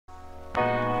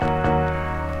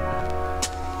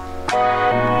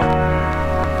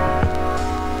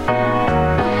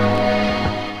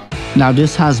Now,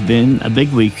 this has been a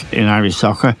big week in Irish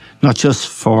soccer, not just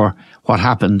for what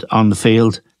happened on the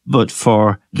field, but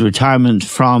for the retirement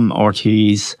from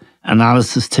RTE's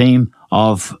analysis team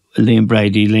of Liam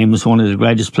Brady. Liam was one of the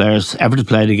greatest players ever to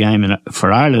play the game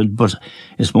for Ireland, but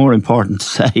it's more important to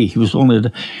say he was one of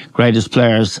the greatest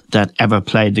players that ever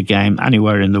played the game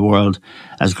anywhere in the world,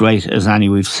 as great as any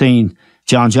we've seen.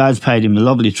 John Giles paid him a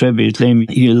lovely tribute. Liam,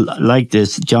 you'll like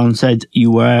this. John said you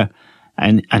were,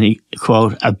 and he,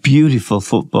 quote, a beautiful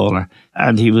footballer.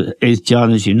 And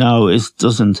John, as you know,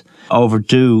 doesn't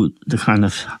overdo the kind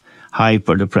of hype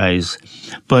or the praise.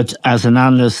 But as an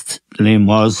analyst, Liam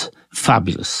was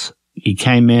fabulous. He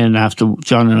came in after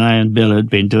John and I and Bill had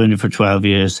been doing it for 12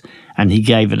 years, and he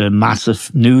gave it a massive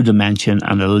new dimension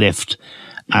and a lift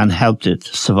and helped it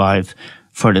survive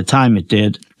for the time it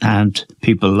did. And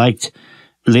people liked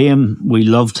Liam. We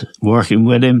loved working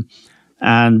with him.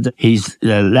 And he's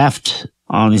left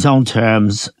on his own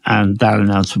terms, and that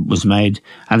announcement was made.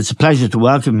 And it's a pleasure to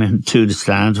welcome him to the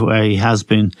stand, where he has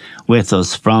been with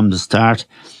us from the start.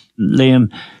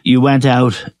 Liam, you went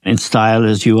out in style,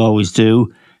 as you always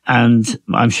do, and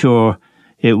I'm sure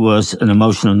it was an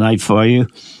emotional night for you.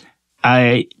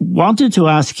 I wanted to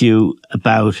ask you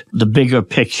about the bigger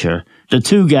picture. The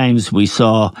two games we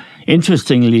saw,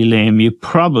 interestingly, Liam, you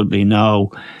probably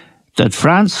know that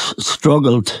France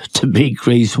struggled to beat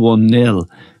Greece 1-0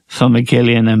 from a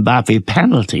Kylian Mbappe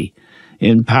penalty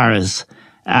in Paris.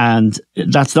 And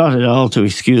that's not at all to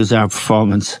excuse our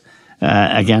performance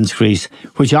against Greece,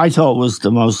 which I thought was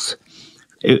the most...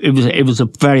 It was a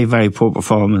very, very poor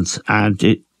performance, and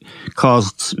it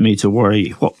caused me to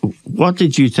worry. What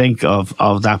did you think of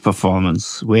that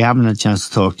performance? We haven't had a chance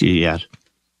to talk to you yet.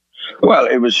 Well,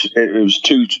 it was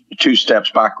two steps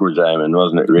backwards, Eamon,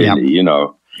 wasn't it? Really, yep. You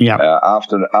know. Yeah.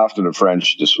 After the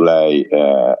French display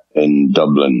in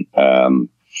Dublin,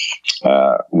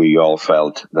 we all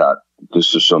felt that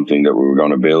this is something that we were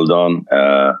going to build on.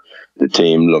 The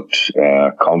team looked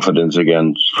confident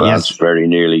against France. Yes. Very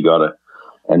nearly got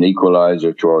an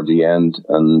equaliser toward the end,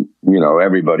 and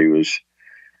everybody was,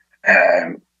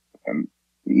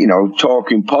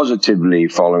 talking positively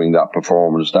following that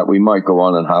performance that we might go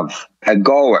on and have a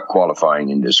go at qualifying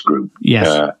in this group.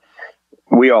 Yes.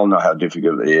 We all know how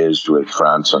difficult it is with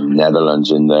France and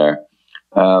Netherlands in there.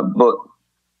 But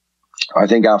I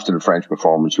think after the French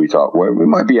performance, we thought, well, we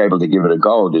might be able to give it a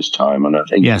go this time. And I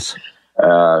think yes.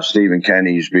 Stephen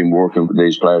Kenny's been working with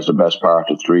these players the best part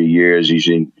of 3 years.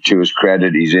 To his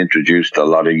credit, he's introduced a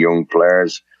lot of young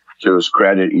players. To his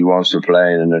credit, he wants to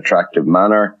play in an attractive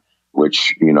manner,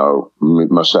 which,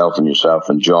 myself and yourself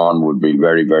and John would be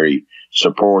very, very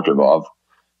supportive of.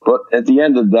 But at the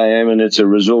end of the day, I mean, it's a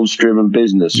results-driven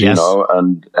business, yes.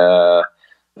 And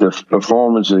the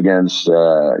performance against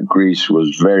Greece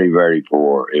was very, very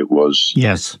poor. It was,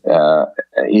 yes.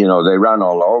 They ran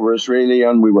all over us, really,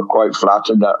 and we were quite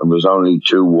flattered that it was only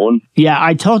 2-1. Yeah,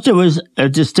 I thought there was a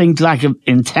distinct lack of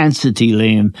intensity,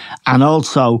 Liam, and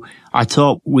also I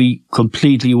thought we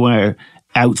completely were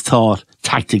outthought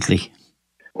tactically.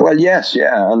 Well, yes,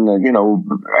 yeah, and,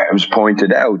 it was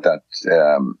pointed out that...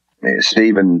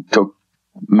 Stephen took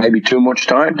maybe too much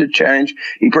time to change.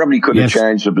 He probably could have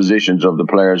changed the positions of the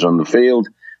players on the field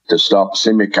to stop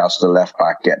Simicast, the left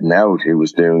back, getting out. He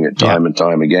was doing it time and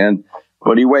time again.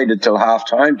 But he waited till half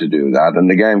time to do that, and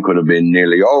the game could have been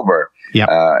nearly over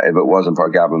if it wasn't for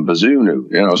Gavin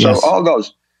Bazunu. So all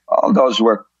those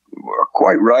were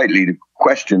quite rightly the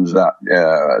questions that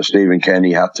Stephen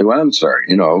Kenny had to answer.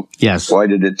 Yes. Why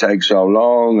did it take so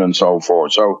long and so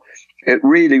forth? So it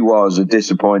really was a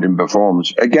disappointing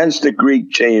performance against a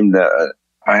Greek team that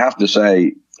I have to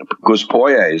say, Gus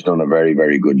Poyet has done a very,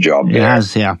 very good job there.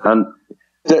 Yes, yeah. And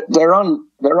they're on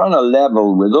a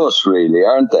level with us, really,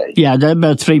 aren't they? Yeah, they're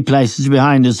about 3 places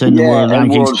behind us in the world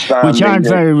rankings, which aren't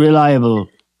very reliable.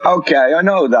 Okay, I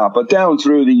know that, but down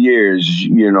through the years,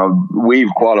 we've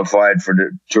qualified for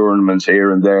the tournaments here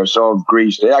and there. So have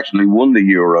Greece. They actually won the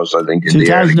Euros, I think, in 2004.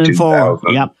 the early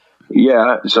 2000s. Yep.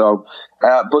 Yeah, so,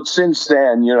 but since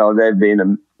then, they've been,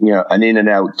 an in and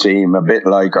out team, a bit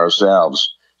like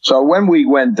ourselves. So when we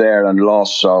went there and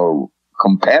lost so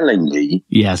compellingly,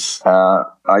 yes, I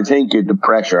think the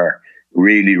pressure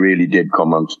really, really did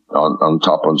come on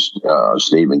top of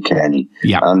Stephen Kenny.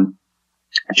 Yeah. And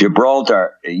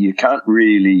Gibraltar, you can't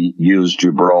really use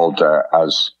Gibraltar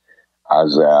as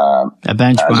a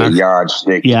benchmark, as a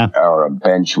yardstick or a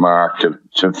benchmark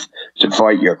to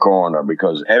fight your corner,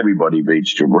 because everybody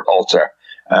beats Gibraltar.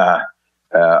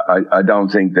 I don't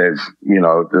think they've,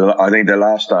 I think the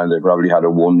last time they probably had a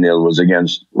 1-0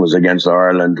 was against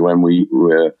Ireland when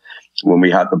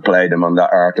we had to play them on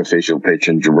that artificial pitch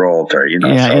in Gibraltar.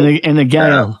 Yeah, so, in a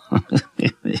gale,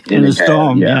 in a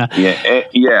storm. Yeah.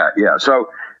 So,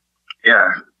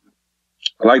 yeah,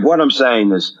 like what I'm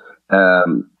saying is,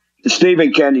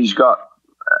 Stephen Kenny's got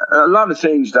a lot of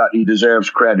things that he deserves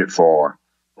credit for,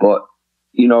 but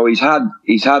he's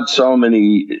had so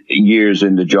many years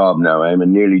in the job now. I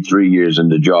mean, nearly 3 years in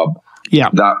the job. Yeah,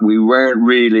 that we weren't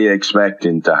really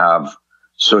expecting to have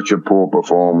such a poor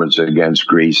performance against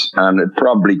Greece, and it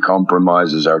probably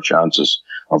compromises our chances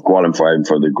of qualifying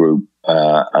for the group.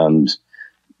 And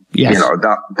yes.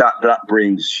 that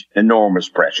brings enormous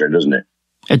pressure, doesn't it?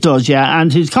 It does, yeah.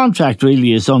 And his contract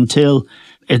really is until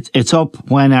it's up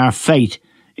when our fate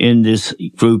in this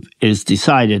group is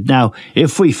decided. Now,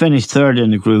 if we finish third in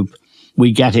the group,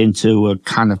 we get into a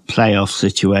kind of playoff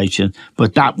situation,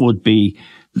 but that would be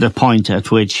the point at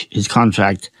which his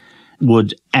contract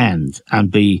would end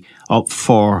and be up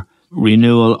for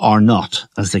renewal or not,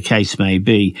 as the case may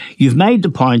be. You've made the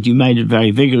point, you made it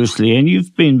very vigorously, and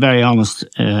you've been very honest,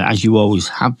 as you always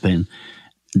have been,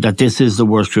 that this is the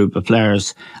worst group of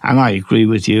players. And I agree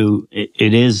with you.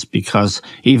 It is, because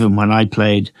even when I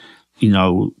played,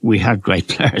 we had great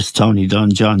players, Tony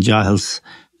Dunn, John Giles,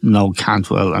 Noel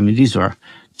Cantwell. I mean, these were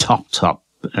top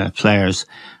players.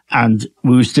 And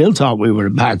we still thought we were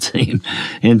a bad team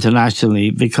internationally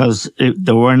because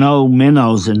there were no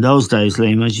minnows in those days,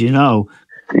 Liam, as you know.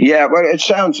 Yeah, well, it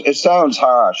sounds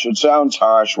harsh. It sounds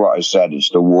harsh what I said. It's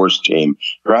the worst team.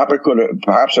 Perhaps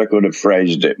I could have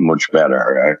phrased it much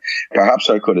better. Perhaps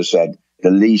I could have said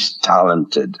the least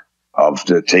talented of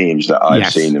the teams that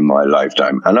I've seen in my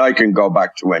lifetime. And I can go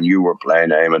back to when you were playing,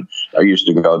 Eamon. I used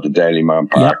to go to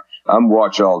Dalymount Park and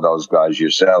watch all those guys,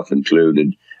 yourself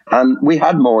included. And we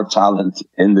had more talent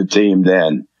in the team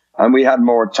then. And we had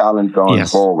more talent going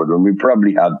forward. And we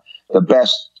probably had the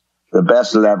best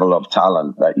level of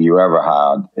talent that you ever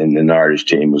had in an Irish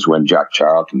team was when Jack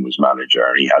Charlton was manager.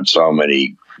 And he had so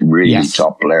many really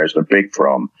top players to pick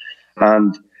from.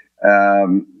 And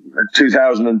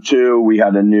 2002, we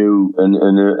had a new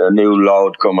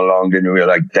load come along, didn't we?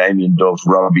 Like Damien Duff,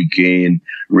 Robbie Keane,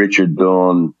 Richard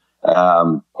Dunn,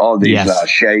 all these lads,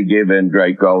 Shay Given,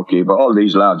 great goalkeeper. All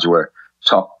these lads were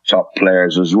top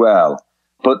players as well.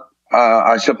 But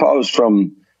I suppose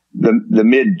from the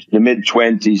mid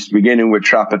 20s, beginning with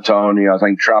Trapattoni, I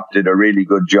think Trapp did a really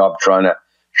good job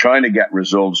trying to get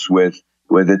results with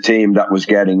a team that was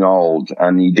getting old,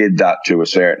 and he did that to a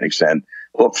certain extent.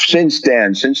 But since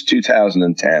then, since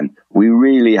 2010, we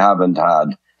really haven't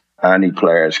had any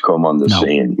players come on the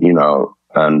scene,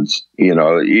 and,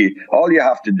 all you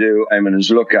have to do,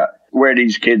 is look at where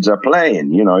these kids are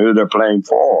playing, who they're playing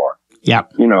for. Yeah.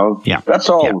 That's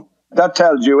all. Yeah. That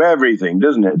tells you everything,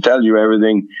 doesn't it? It tells you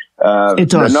everything. It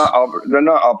does. They're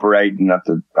not operating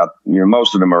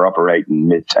most of them are operating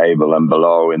mid-table and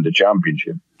below in the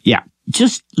championship. Yeah.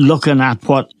 Just looking at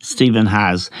what Stephen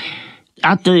has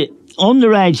at the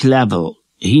underage level,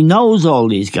 he knows all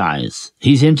these guys.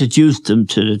 He's introduced them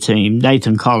to the team.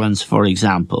 Nathan Collins, for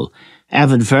example.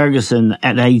 Evan Ferguson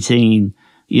at 18,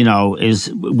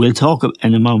 we'll talk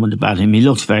in a moment about him. He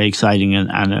looks very exciting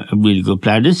and a really good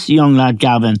player. This young lad,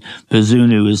 Gavin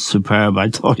Bazunu, is superb. I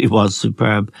thought he was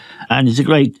superb. And he's a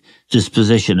great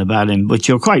disposition about him. But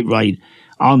you're quite right.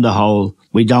 On the whole,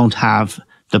 we don't have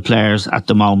the players at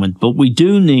the moment. But we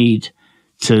do need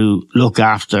to look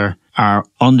after our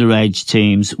underage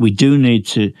teams. We do need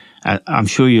to, I'm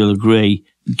sure you'll agree,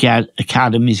 get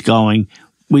academies going.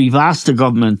 We've asked the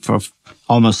government for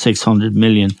almost 600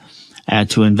 million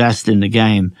to invest in the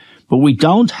game, but we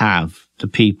don't have the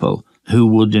people who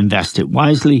would invest it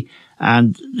wisely.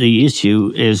 And the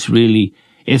issue is really,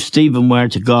 if Stephen were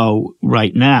to go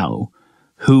right now,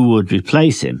 who would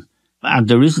replace him? And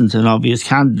there isn't an obvious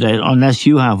candidate unless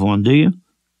you have one, do you?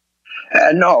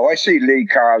 No, I see Lee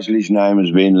Carsley's name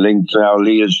has been linked now.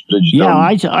 Lee has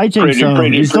I think so.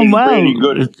 He's done well. Pretty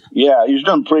good. Yeah, he's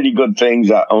done pretty good things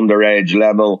at underage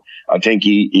level. I think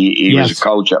he was a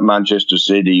coach at Manchester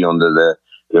City under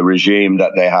the regime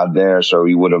that they had there, so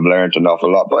he would have learned an awful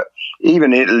lot. But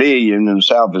even Lee in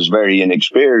himself is very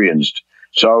inexperienced.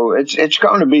 So it's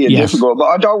going to be difficult, but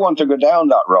I don't want to go down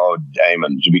that road,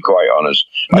 Damon, to be quite honest.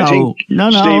 I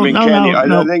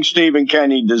think Stephen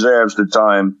Kenny deserves the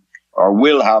time, or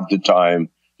will have the time,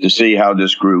 to see how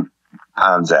this group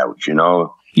pans out,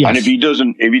 Yes. And if he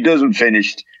doesn't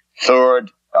finish third,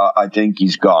 I think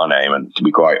he's gone, Eamon, to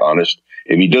be quite honest.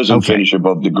 If he doesn't finish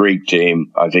above the Greek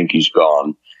team, I think he's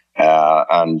gone.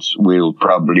 And we'll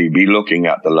probably be looking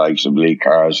at the likes of Lee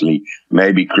Carsley,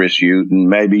 maybe Chris Hughton,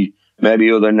 maybe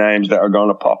other names that are going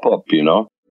to pop up, you know.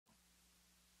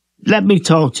 Let me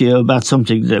talk to you about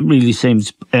something that really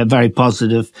seems very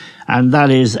positive, and that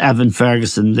is Evan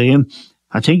Ferguson. Liam,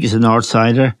 I think he's a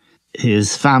Northsider.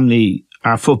 His family,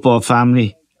 our football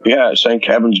family. Yeah, St.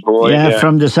 Kevin's boy. Yeah,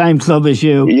 from the same club as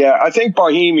you. Yeah, I think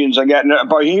Bohemians are getting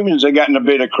a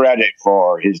bit of credit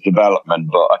for his development,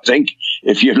 but I think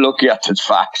if you look at the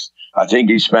facts, I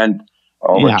think he spent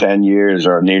over 10 years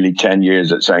or nearly 10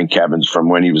 years at St. Kevin's from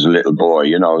when he was a little boy,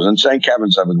 you know. And St.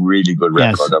 Kevin's have a really good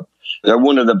record. Yes. They're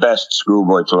one of the best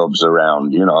schoolboy clubs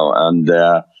around, you know,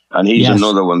 and he's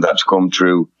another one that's come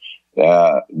through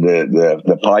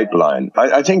the pipeline.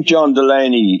 I think John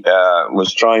Delaney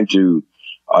was trying to,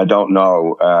 I don't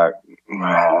know,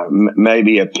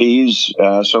 maybe appease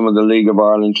some of the League of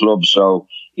Ireland clubs. So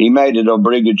he made it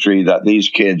obligatory that these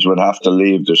kids would have to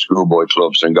leave the schoolboy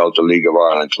clubs and go to League of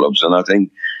Ireland clubs. And I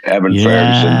think Evan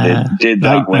Ferguson did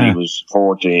that when he was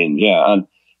 14. Yeah, and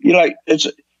you know,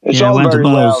 it's all very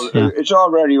well. Yeah. It's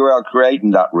all very well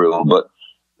creating that rule, but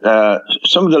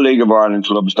some of the League of Ireland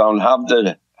clubs don't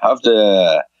have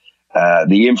the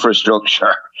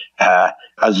infrastructure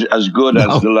as good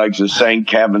as the likes of St.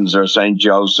 Kevin's or St.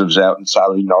 Joseph's out in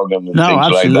Sallynoggin and things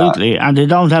absolutely. like that. And they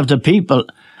don't have the people.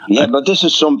 Yeah, but this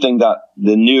is something that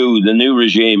the new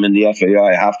regime in the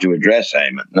FAI have to address,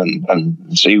 Eamon,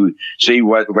 and see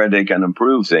where they can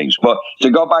improve things. But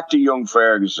to go back to young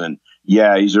Ferguson,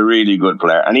 yeah, he's a really good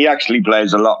player, and he actually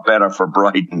plays a lot better for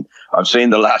Brighton. I've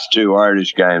seen the last 2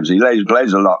 Irish games. He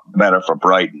plays a lot better for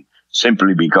Brighton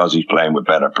simply because he's playing with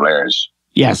better players.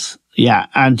 Yes, yeah,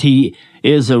 and he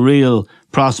is a real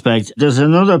prospect. There's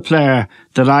another player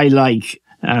that I like,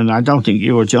 and I don't think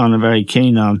you or John are very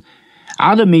keen on.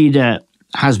 Adam Ida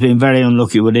has been very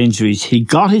unlucky with injuries. He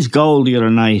got his goal the other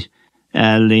night,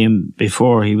 Liam,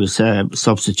 before he was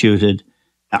substituted.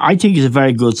 I think he's a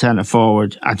very good centre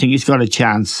forward. I think he's got a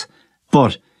chance,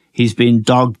 but he's been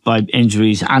dogged by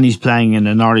injuries, and he's playing in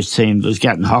a Norwich team that was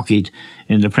getting hockeyed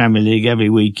in the Premier League every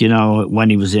week, you know, when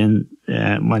he was in,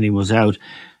 when he was out.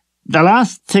 The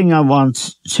last thing I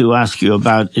want to ask you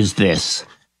about is this.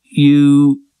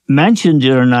 You mentioned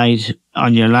the other night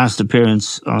on your last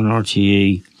appearance on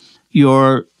RTE,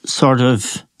 your sort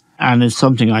of, and it's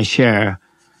something I share,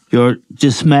 your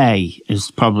dismay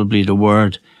is probably the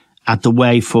word, at the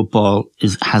way football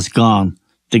has gone,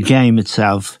 the game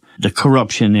itself, the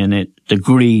corruption in it, the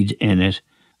greed in it,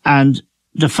 and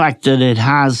the fact that it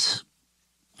has,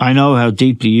 I know how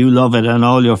deeply you love it, and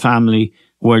all your family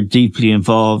were deeply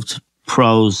involved,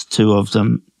 pros, 2 of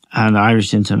them, and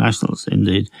Irish internationals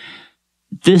indeed.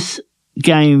 This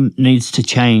game needs to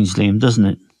change, Liam, doesn't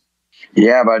it?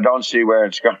 Yeah, but I don't see where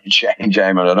it's going to change,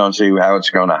 Eamon. I don't see how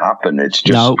it's going to happen. It's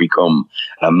just become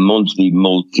a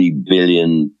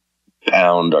multi-billion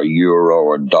pound or euro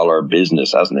or dollar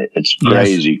business, hasn't it? It's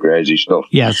crazy stuff.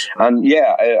 Yes. And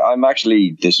yeah, I'm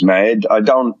actually dismayed. I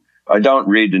don't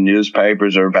read the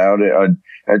newspapers about it.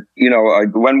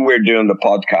 When we're doing the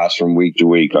podcast from week to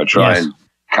week, I try and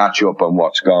catch up on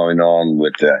what's going on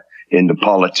with in the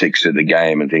politics of the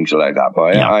game and things like that.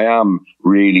 But I am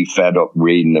really fed up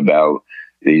reading about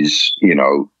these, you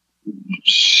know,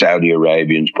 Saudi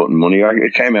Arabians putting money.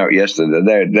 It came out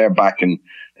yesterday. They're backing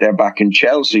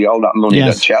Chelsea. All that money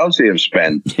that Chelsea have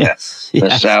spent. The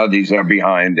Saudis are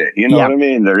behind it. You know what I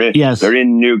mean? They're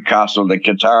in Newcastle. The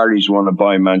Qataris want to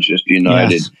buy Manchester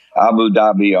United. Abu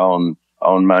Dhabi on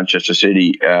Manchester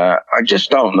City. I just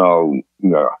don't know.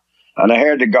 And I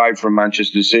heard the guy from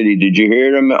Manchester City. Did you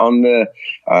hear him on the?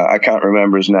 I can't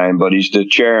remember his name, but he's the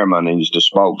chairman. He's the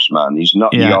spokesman. He's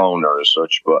not the owner as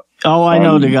such. But I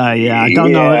know the guy. Yeah, I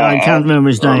don't know. I can't remember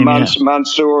his name.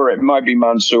 Mansour. It might be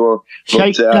Mansour.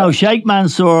 Sheikh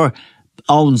Mansour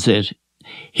owns it.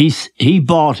 He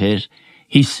bought it.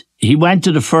 He went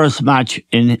to the first match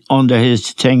under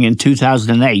his thing in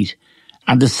 2008.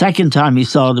 And the second time he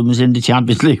saw them was in the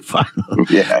Champions League final.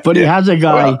 But he has a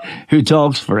guy who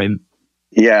talks for him.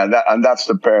 Yeah, that's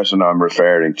the person I'm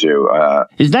referring to.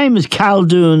 His name is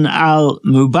Khaldoon Al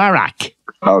Mubarak.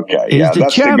 Okay, he's the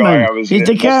chairman. He's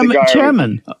the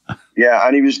chairman. Yeah,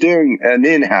 and he was doing an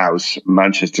in-house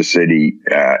Manchester City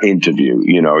interview.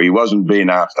 You know, he wasn't being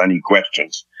asked any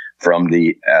questions from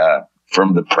the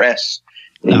press.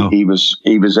 No. He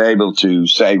was able to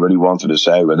say what he wanted to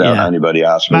say without anybody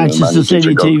asking him. Manchester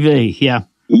City TV,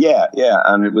 Yeah,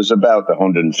 and it was about the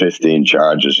 115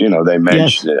 charges. You know, they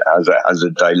mentioned it as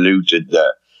it diluted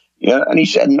Yeah, and he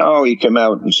said no. He came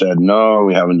out and said no,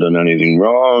 we haven't done anything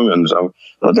wrong, and so.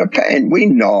 But they're paying. We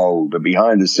know that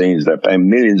behind the scenes they're paying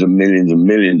millions and millions and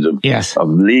millions of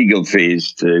legal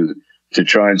fees to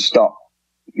try and stop,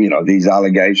 these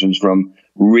allegations from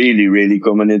really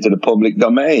coming into the public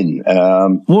domain.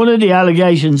 One of the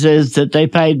allegations is that they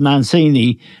paid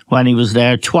Mancini when he was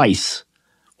there twice.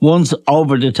 Once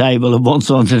over the table and once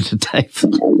under the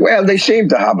table. Well, they seem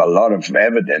to have a lot of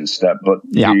evidence but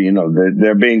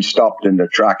they're being stopped in their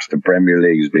tracks. The Premier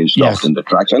League is being stopped in the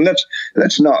tracks, and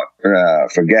let's not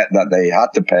forget that they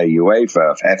had to pay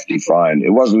UEFA a hefty fine.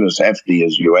 It wasn't as hefty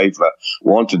as UEFA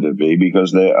wanted to be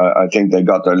because I think they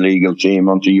got their legal team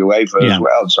onto UEFA as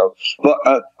well. So, but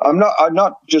I'm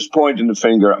not just pointing the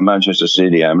finger at Manchester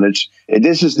City. I mean,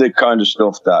 this is the kind of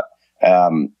stuff that.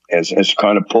 Has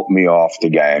kind of put me off the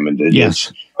game, and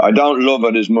I don't love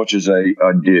it as much as I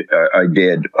did.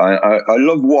 I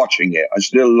love watching it. I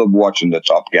still love watching the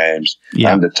top games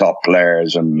and the top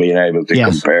players and being able to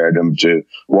compare them to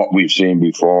what we've seen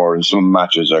before. And some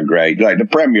matches are great. Like the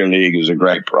Premier League is a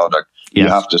great product. You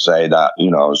have to say that,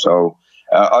 So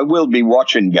I will be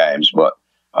watching games, but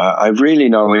I've really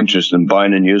no interest in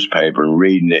buying a newspaper and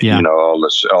reading it. All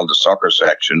the soccer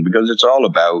section, because it's all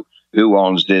about who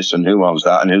owns this and who owns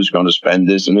that and who's going to spend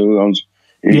this and who owns,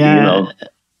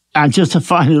 And just a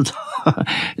final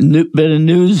bit of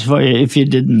news for you, if you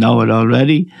didn't know it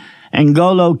already.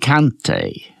 N'Golo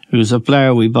Kante, who's a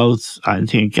player we both, I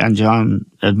think, and John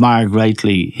admire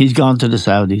greatly, he's gone to the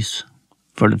Saudis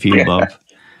for the few bob.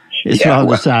 It's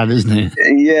rather sad, isn't it?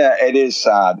 Yeah, it is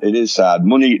sad. It is sad.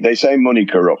 Money, they say money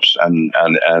corrupts, and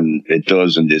it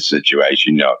does in this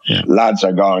situation. Lads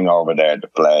are going over there to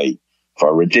play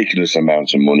for ridiculous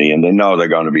amounts of money, and they know they're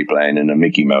going to be playing in a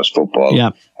Mickey Mouse football.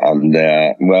 Yeah. And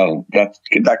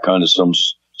that kind of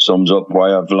sums up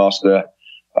why I've lost a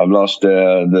lot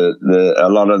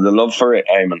of the love for it,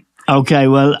 Eamon. Okay,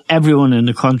 well, everyone in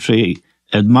the country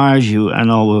admires you and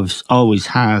always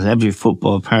has, every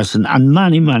football person, and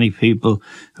many people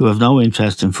who have no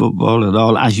interest in football at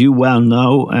all. As you well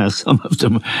know, some of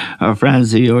them are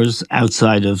friends of yours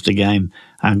outside of the game,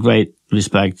 and great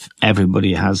respect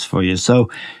everybody has for you. So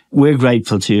we're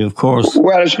grateful to you, of course.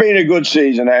 Well, it's been a good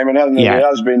season, Eamon, hasn't it? It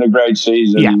has been a great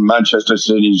season. Manchester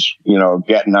City's,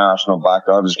 getting Arsenal back.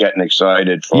 I was getting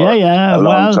excited for a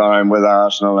long time with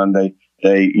Arsenal, and they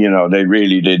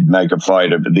really did make a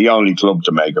fight of it. The only club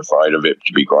to make a fight of it,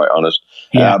 to be quite honest.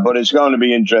 But it's going to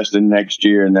be interesting next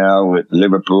year now with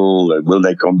Liverpool. Will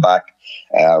they come back?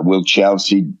 Will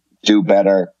Chelsea do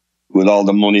better with all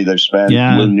the money they've spent?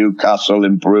 Will Newcastle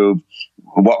improve?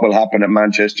 What will happen at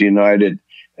Manchester United?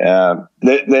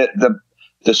 The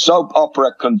soap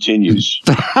opera continues.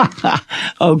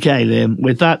 Okay, Liam.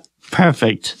 With that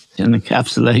perfect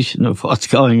encapsulation of what's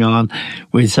going on,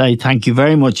 we say thank you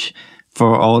very much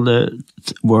for all the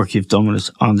work you've done with us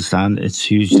on the stand. It's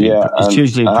hugely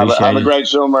appreciated. Have a great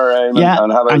summer, Eamon,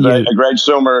 and have a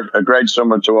great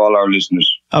summer to all our listeners.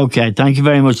 Okay, thank you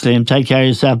very much, Liam. Take care of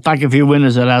yourself. Back a few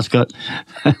winners at Ascot.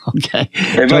 Okay.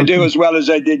 If I do as well as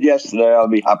I did yesterday, I'll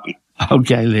be happy.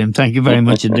 Okay, Liam. Thank you very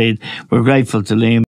much indeed. We're grateful to Liam.